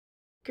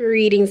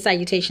Greetings,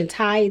 salutations,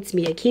 hi, it's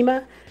me,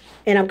 Akima,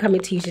 and I'm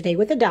coming to you today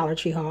with a Dollar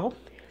Tree haul.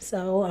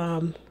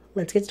 So,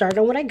 let's get started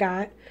on what I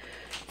got.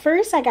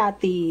 First, I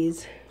got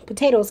these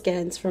potato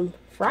skins from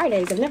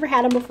Fridays. I've never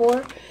had them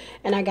before,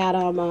 and I got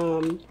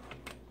jalapeno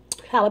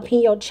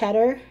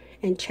cheddar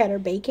and cheddar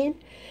bacon.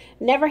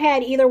 Never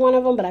had either one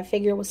of them, but I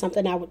figured it was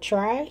something I would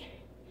try.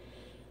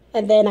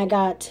 And then I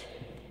got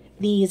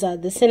these,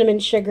 the cinnamon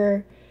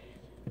sugar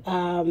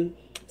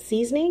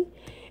seasoning.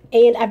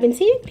 And I've been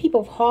seeing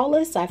people haul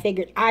this, so I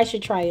figured I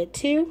should try it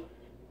too.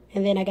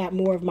 And then I got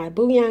more of my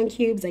bouillon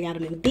cubes. I got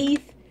them in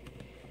beef.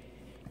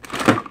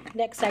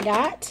 Next I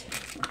got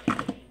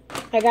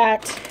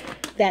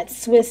that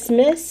Swiss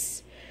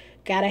Miss.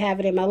 Gotta have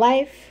it in my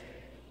life.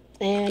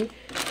 And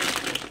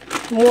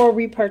more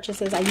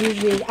repurchases.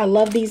 I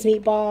love these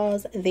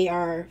meatballs. They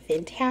are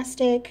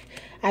fantastic.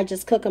 I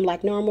just cook them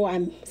like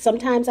normal.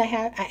 Sometimes I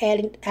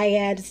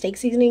add steak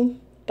seasoning,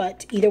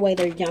 but either way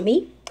they're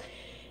yummy.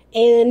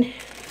 And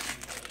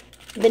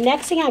the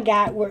next thing I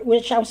got,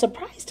 which I was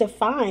surprised to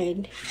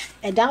find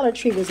at Dollar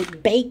Tree, was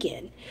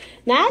bacon.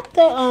 Not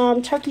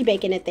the turkey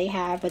bacon that they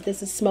have, but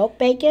this is smoked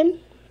bacon.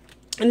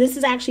 And this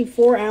is actually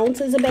 4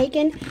 ounces of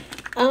bacon.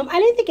 I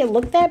didn't think it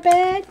looked that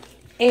bad.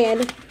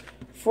 And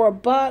for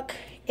 $1,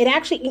 it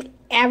actually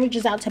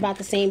averages out to about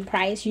the same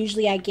price.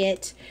 Usually I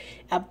get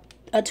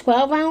a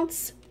 12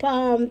 ounce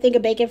thing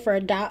of bacon for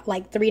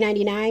like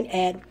 $3.99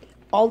 at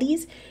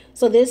Aldi's.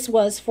 So this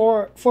was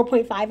for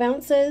 4.5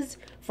 ounces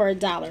for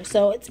 $1.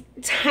 So it's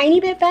a tiny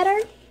bit better.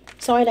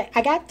 So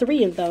I got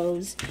 3 of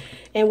those.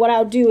 And what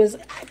I'll do is,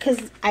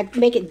 because I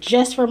make it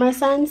just for my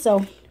son,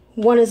 so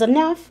 1 is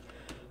enough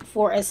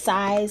for a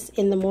size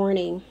in the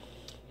morning.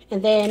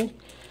 And then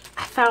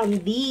I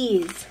found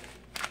these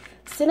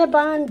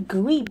Cinnabon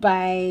Gooey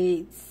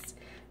Bites.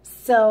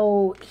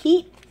 So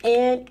heat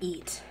and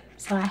eat.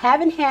 So I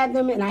haven't had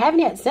them, and I haven't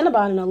had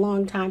Cinnabon in a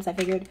long time, so I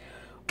figured,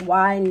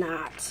 why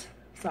not?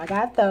 So I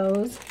got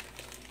those.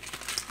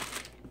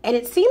 And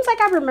it seems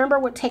like I remember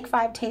what Take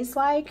 5 tastes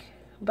like.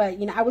 But,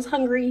 you know, I was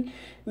hungry.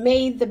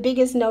 Made the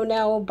biggest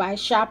no-no by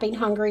shopping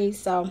hungry.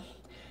 So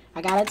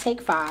I got to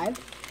Take 5.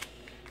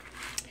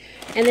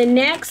 And then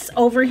next,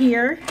 over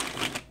here,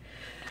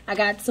 I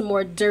got some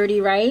more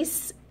dirty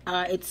rice.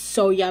 It's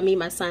so yummy.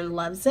 My son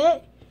loves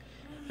it.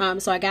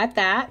 So I got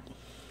that.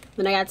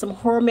 Then I got some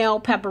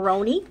Hormel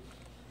pepperoni.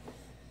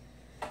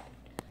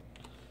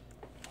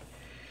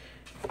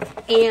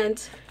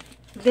 And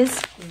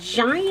this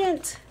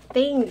giant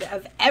thing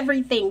of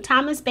everything,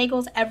 Thomas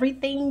Bagels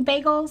Everything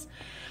Bagels.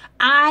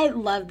 I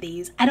love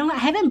these. I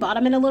haven't bought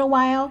them in a little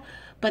while,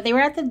 but they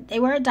were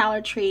at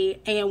Dollar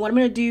Tree, and what I'm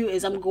going to do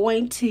is I'm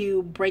going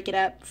to break it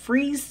up,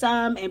 freeze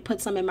some, and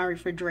put some in my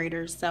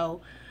refrigerator.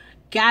 So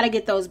gotta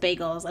get those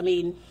bagels. I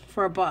mean,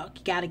 for $1,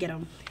 you gotta get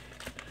them.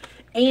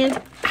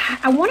 And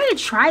I wanted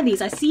to try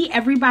these. I see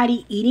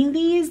everybody eating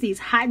these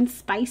hot and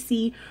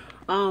spicy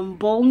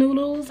bowl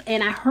noodles,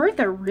 and I heard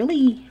they're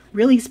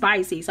really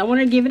spicy, so I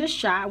want to give it a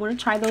shot. I want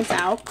to try those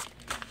out.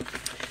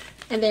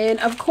 And then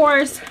of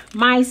course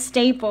my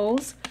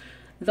staples,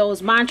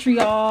 those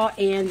Montreal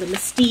and the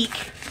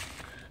Mystique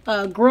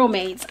Grill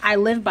Mates. I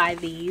live by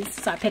these,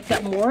 so I picked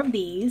up more of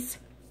these.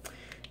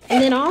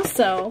 And then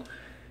also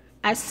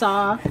I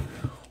saw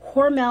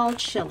Hormel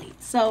chili.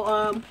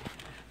 So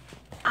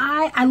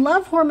I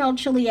love Hormel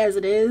chili as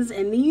it is,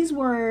 and these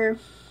were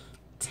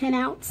 10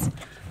 ounce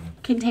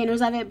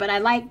containers of it, but I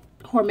like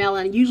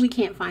Hormel and usually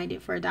can't find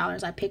it for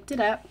 $1. I picked it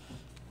up.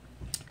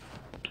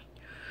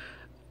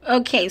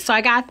 Okay, so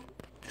I got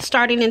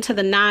starting into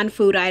the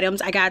non-food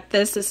items. I got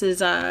this. This is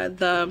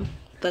the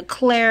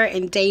Claire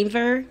and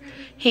Denver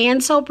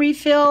hand soap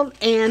refill,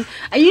 and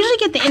I usually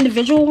get the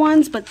individual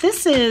ones, but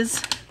this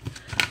is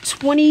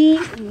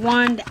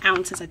 21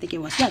 ounces, I think it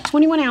was. Yeah,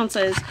 21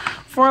 ounces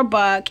for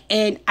 $1,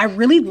 and I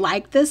really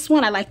like this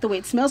one. I like the way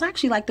it smells. I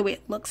actually like the way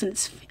it looks, and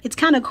it's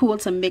kind of cool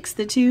to mix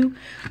the two,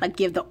 like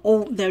give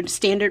the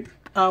standard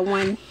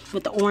one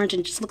with the orange,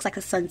 and it just looks like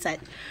a sunset.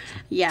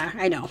 Yeah,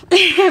 I know.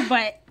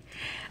 But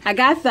I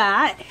got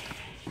that,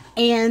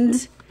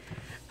 and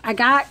I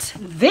got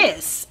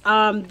this.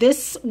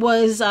 This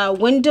was a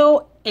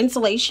window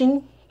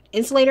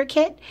insulator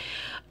kit.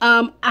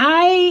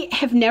 I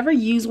have never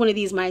used one of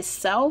these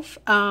myself,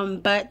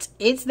 but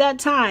it's that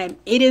time.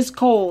 It is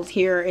cold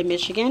here in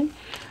Michigan,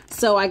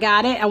 so I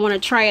got it. I want to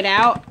try it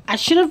out. I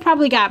should have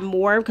probably got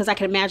more because I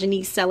can imagine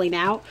these selling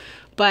out,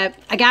 but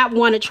I got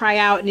one to try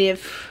out, and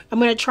if I'm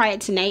going to try it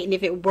tonight, and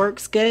if it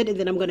works good, and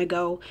then I'm going to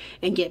go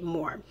and get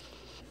more.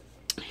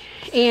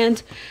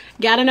 And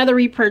got another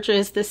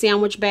repurchase, the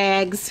sandwich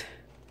bags,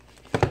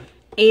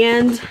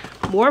 and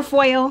more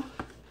foil,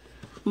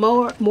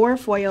 more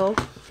foil.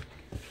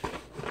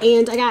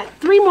 And I got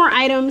 3 more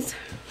items.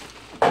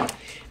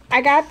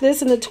 I got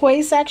this in the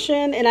toy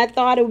section, and I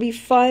thought it would be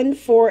fun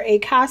for a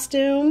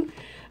costume.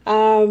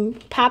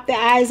 Pop the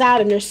eyes out,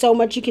 and there's so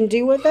much you can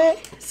do with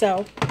it.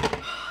 So,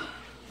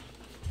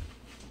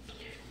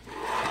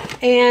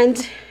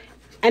 and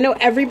I know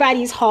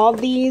everybody's hauled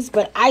these,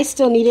 but I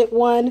still needed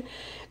one.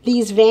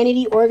 These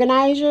vanity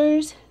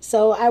organizers.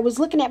 So I was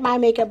looking at my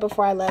makeup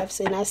before I left,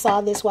 and I saw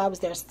this while I was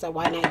there, so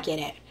why not get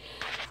it?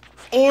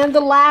 And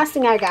the last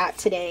thing I got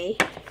today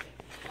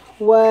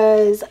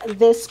was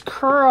this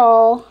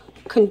curl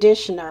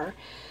conditioner.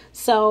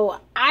 So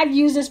I've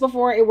used this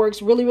before. It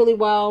works really, really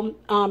well.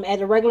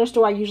 At a regular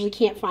store, I usually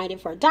can't find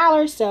it for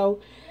 $1, so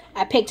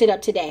I picked it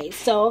up today.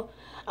 So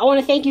I want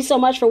to thank you so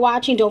much for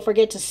watching. Don't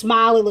forget to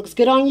smile. It looks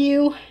good on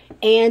you.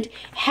 And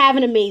have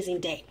an amazing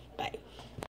day.